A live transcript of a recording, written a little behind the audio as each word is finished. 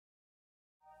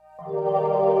Hello,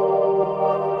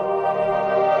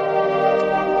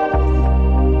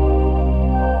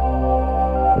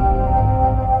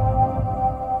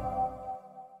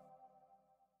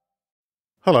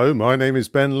 my name is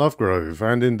Ben Lovegrove,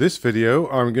 and in this video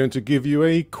I'm going to give you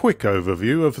a quick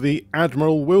overview of the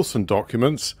Admiral Wilson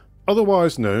documents,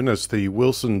 otherwise known as the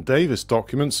Wilson-Davis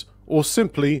documents, or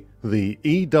simply the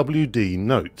EWD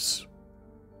notes.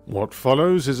 What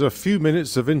follows is a few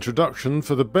minutes of introduction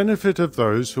for the benefit of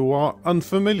those who are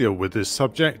unfamiliar with this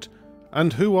subject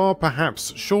and who are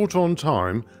perhaps short on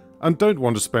time and don't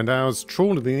want to spend hours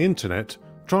trawling the internet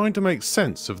trying to make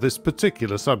sense of this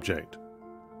particular subject.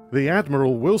 The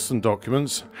Admiral Wilson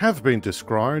documents have been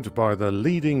described by the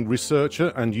leading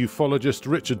researcher and ufologist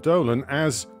Richard Dolan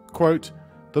as, quote,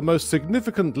 the most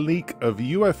significant leak of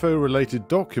UFO-related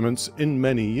documents in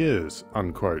many years,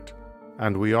 unquote.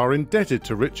 And we are indebted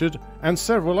to Richard and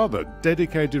several other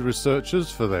dedicated researchers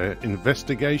for their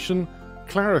investigation,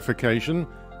 clarification,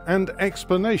 and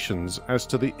explanations as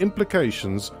to the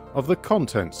implications of the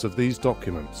contents of these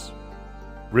documents.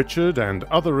 Richard and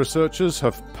other researchers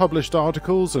have published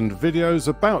articles and videos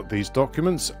about these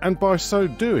documents, and by so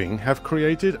doing have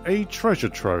created a treasure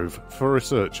trove for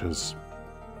researchers.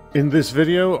 In this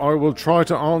video I will try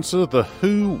to answer the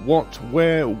who, what,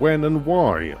 where, when and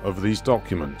why of these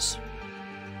documents.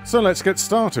 So let's get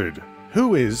started.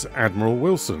 Who is Admiral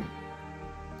Wilson?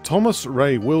 Thomas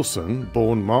Ray Wilson,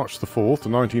 born March 4th,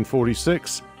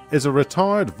 1946, is a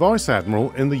retired Vice Admiral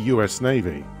in the US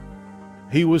Navy.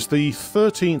 He was the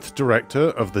 13th Director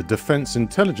of the Defense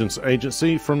Intelligence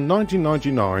Agency from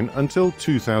 1999 until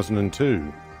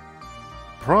 2002.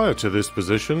 Prior to this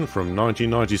position, from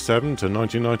 1997 to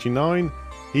 1999,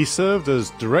 he served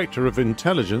as Director of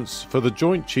Intelligence for the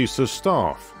Joint Chiefs of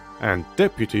Staff and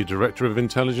Deputy Director of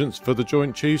Intelligence for the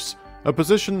Joint Chiefs, a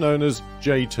position known as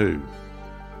J2.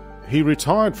 He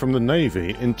retired from the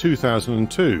Navy in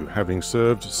 2002, having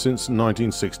served since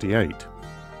 1968.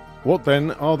 What then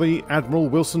are the Admiral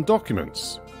Wilson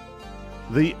documents?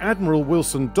 The Admiral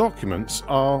Wilson documents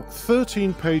are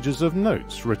 13 pages of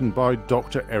notes written by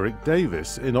Dr. Eric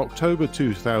Davis in October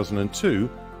 2002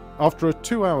 after a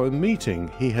 2-hour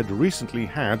meeting he had recently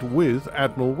had with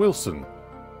Admiral Wilson,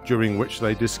 during which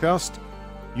they discussed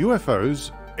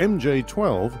UFOs,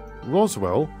 MJ-12,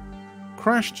 Roswell,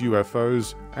 crashed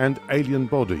UFOs, and alien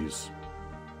bodies.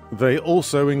 They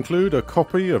also include a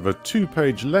copy of a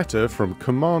 2-page letter from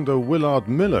Commander Willard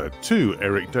Miller to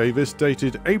Eric Davis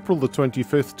dated April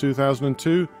 25,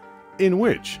 2002, in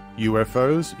which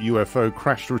UFOs, UFO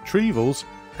crash retrievals,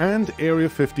 and Area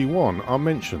 51 are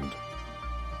mentioned.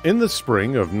 In the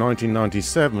spring of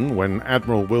 1997, when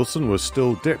Admiral Wilson was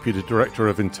still Deputy Director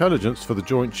of Intelligence for the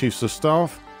Joint Chiefs of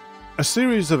Staff, a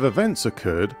series of events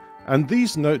occurred, and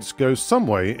these notes go some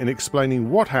way in explaining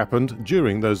what happened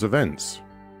during those events.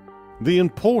 The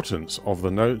importance of the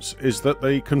notes is that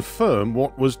they confirm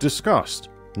what was discussed,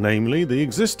 namely the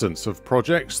existence of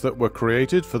projects that were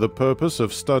created for the purpose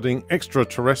of studying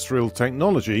extraterrestrial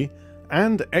technology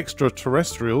and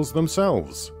extraterrestrials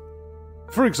themselves.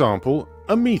 For example,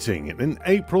 a meeting in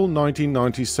April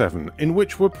 1997 in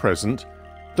which were present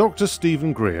Dr.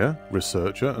 Stephen Greer,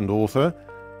 researcher and author,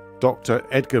 Dr.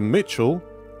 Edgar Mitchell,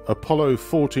 Apollo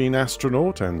 14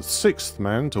 astronaut and 6th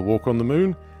man to walk on the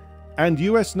moon, and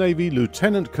US Navy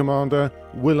Lieutenant Commander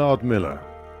Willard Miller.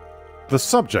 The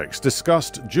subjects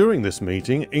discussed during this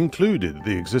meeting included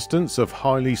the existence of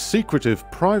highly secretive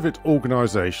private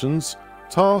organizations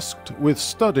tasked with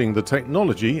studying the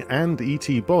technology and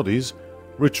ET bodies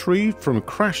retrieved from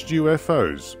crashed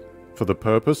UFOs for the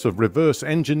purpose of reverse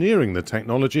engineering the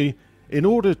technology in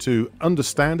order to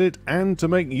understand it and to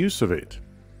make use of it.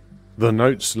 The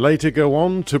notes later go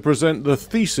on to present the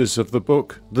thesis of the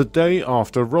book The Day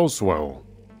After Roswell.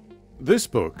 This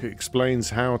book explains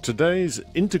how today's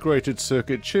integrated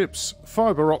circuit chips,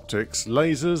 fiber optics,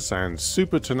 lasers and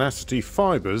supertenacity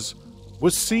fibers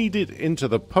were seeded into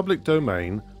the public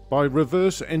domain by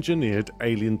reverse engineered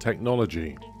alien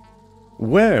technology.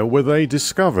 Where were they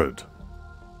discovered?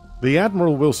 The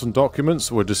Admiral Wilson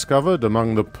documents were discovered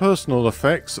among the personal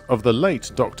effects of the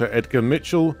late Dr. Edgar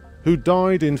Mitchell, who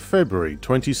died in February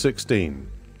 2016.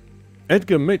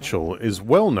 Edgar Mitchell is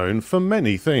well known for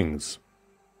many things.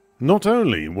 Not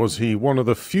only was he one of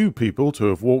the few people to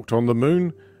have walked on the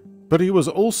moon, but he was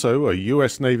also a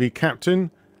US Navy captain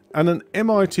and an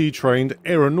MIT-trained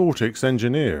aeronautics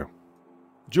engineer.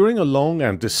 During a long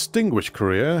and distinguished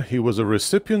career, he was a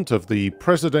recipient of the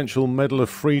Presidential Medal of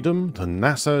Freedom, the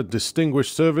NASA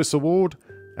Distinguished Service Award,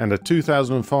 and a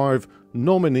 2005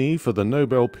 nominee for the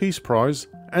Nobel Peace Prize,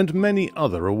 and many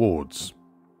other awards.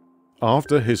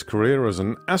 After his career as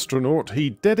an astronaut,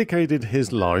 he dedicated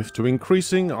his life to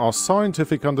increasing our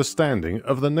scientific understanding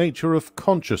of the nature of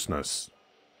consciousness.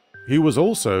 He was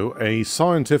also a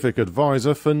scientific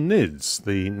advisor for NIDS,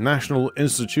 the National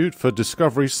Institute for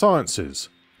Discovery Sciences,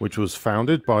 which was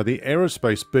founded by the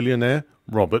aerospace billionaire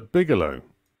Robert Bigelow.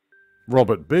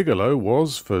 Robert Bigelow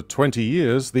was, for 20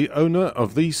 years, the owner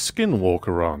of the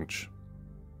Skinwalker Ranch.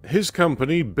 His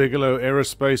company, Bigelow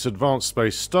Aerospace Advanced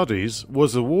Space Studies,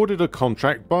 was awarded a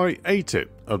contract by ATIP,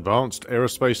 Advanced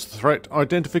Aerospace Threat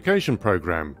Identification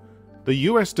Program, the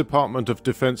U.S. Department of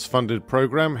Defense-funded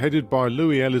program headed by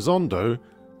Louis Elizondo,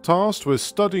 tasked with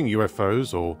studying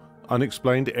UFOs, or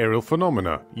unexplained aerial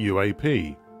phenomena,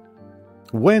 UAP.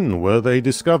 When were they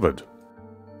discovered?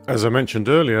 As I mentioned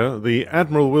earlier, the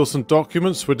Admiral Wilson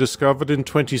documents were discovered in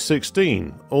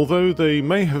 2016, although they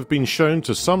may have been shown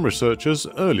to some researchers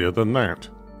earlier than that.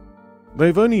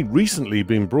 They've only recently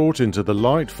been brought into the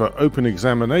light for open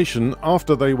examination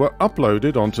after they were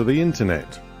uploaded onto the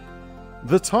internet.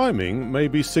 The timing may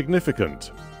be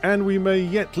significant, and we may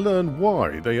yet learn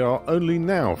why they are only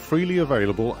now freely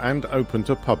available and open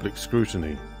to public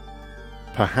scrutiny.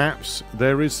 Perhaps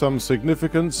there is some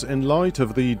significance in light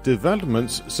of the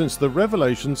developments since the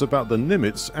revelations about the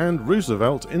Nimitz and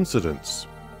Roosevelt incidents.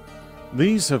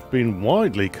 These have been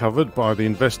widely covered by the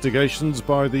investigations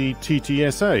by the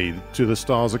TTSA to the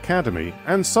Stars Academy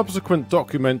and subsequent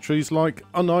documentaries like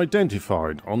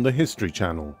Unidentified on the History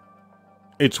Channel.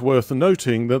 It's worth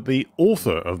noting that the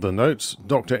author of the notes,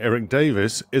 Dr. Eric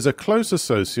Davis, is a close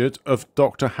associate of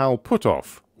Dr. Hal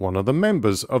Puthoff, one of the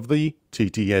members of the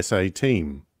TTSA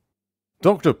team.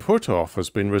 Dr. Puthoff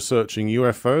has been researching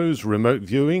UFOs, remote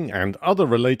viewing, and other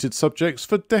related subjects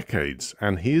for decades,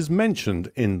 and he is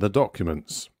mentioned in the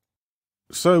documents.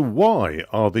 So why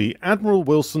are the Admiral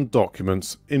Wilson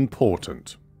documents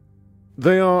important?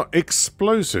 They are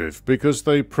explosive because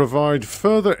they provide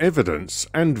further evidence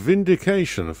and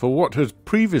vindication for what had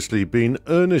previously been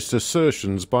earnest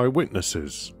assertions by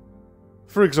witnesses.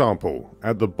 For example,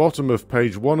 at the bottom of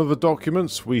page 1 of the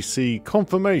documents we see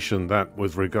confirmation that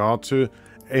with regard to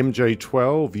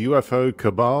MJ-12 UFO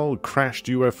Cabal crashed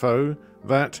UFO,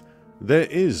 that there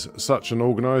is such an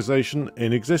organization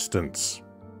in existence.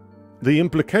 The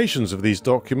implications of these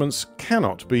documents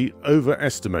cannot be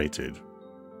overestimated.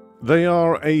 They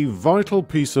are a vital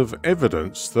piece of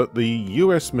evidence that the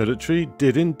US military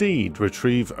did indeed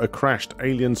retrieve a crashed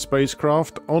alien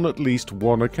spacecraft on at least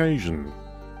one occasion.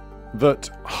 That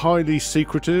highly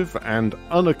secretive and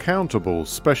unaccountable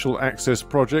special access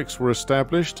projects were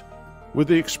established with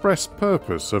the express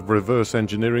purpose of reverse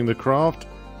engineering the craft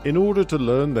in order to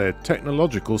learn their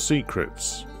technological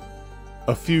secrets.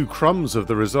 A few crumbs of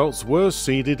the results were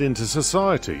seeded into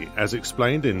society, as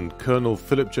explained in Colonel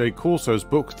Philip J. Corso's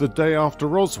book The Day After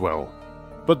Roswell,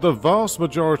 but the vast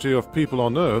majority of people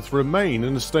on Earth remain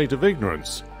in a state of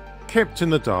ignorance, kept in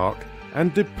the dark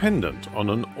and dependent on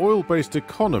an oil-based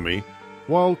economy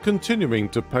while continuing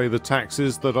to pay the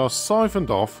taxes that are siphoned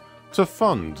off to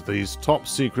fund these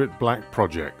top-secret black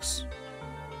projects.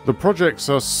 The projects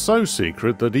are so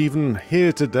secret that even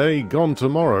here today, gone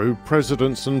tomorrow,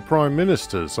 presidents and prime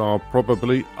ministers are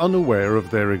probably unaware of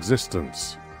their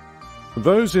existence.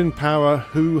 Those in power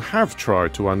who have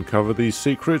tried to uncover these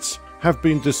secrets have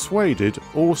been dissuaded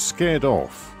or scared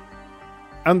off.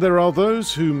 And there are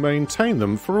those who maintain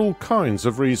them for all kinds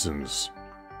of reasons.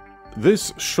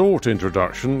 This short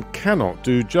introduction cannot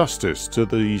do justice to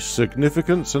the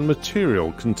significance and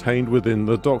material contained within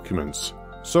the documents,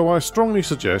 so I strongly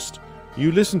suggest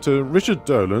you listen to Richard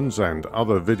Dolan's and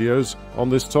other videos on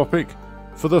this topic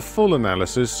for the full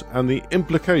analysis and the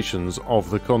implications of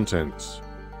the contents.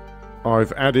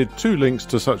 I've added 2 links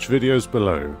to such videos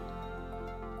below.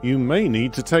 You may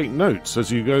need to take notes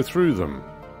as you go through them.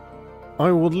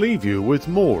 I will leave you with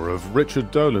more of Richard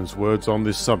Dolan's words on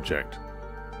this subject.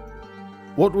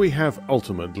 What we have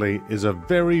ultimately is a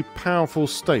very powerful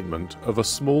statement of a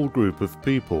small group of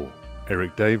people: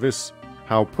 Eric Davis,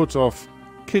 Hal Puthoff,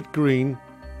 Kit Green,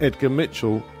 Edgar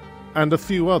Mitchell, and a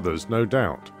few others no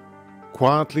doubt,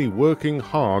 quietly working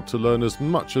hard to learn as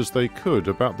much as they could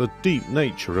about the deep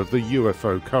nature of the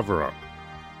UFO cover-up,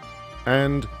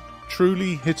 and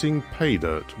truly hitting pay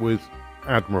dirt with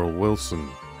Admiral Wilson.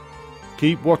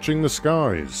 Keep watching the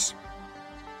skies.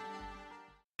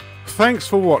 Thanks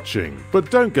for watching,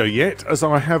 but don't go yet as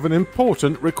I have an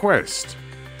important request.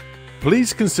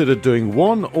 Please consider doing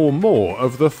one or more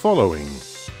of the following.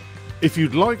 If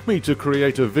you'd like me to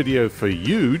create a video for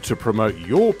you to promote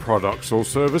your products or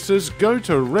services, go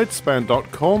to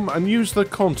redspan.com and use the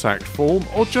contact form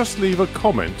or just leave a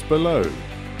comment below.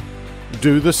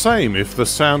 Do the same if the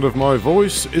sound of my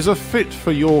voice is a fit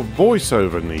for your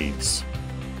voiceover needs.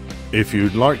 If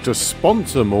you'd like to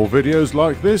sponsor more videos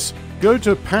like this, go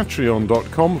to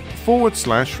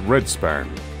patreon.com/Redspan.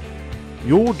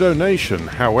 Your donation,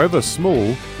 however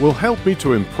small, will help me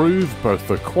to improve both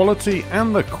the quality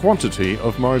and the quantity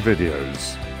of my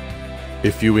videos.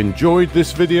 If you enjoyed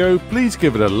this video, please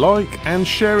give it a like and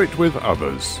share it with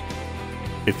others.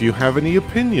 If you have any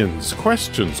opinions,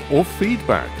 questions or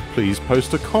feedback, please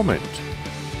post a comment.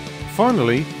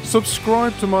 Finally,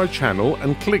 subscribe to my channel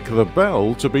and click the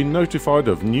bell to be notified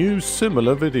of new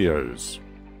similar videos.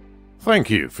 Thank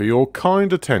you for your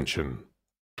kind attention.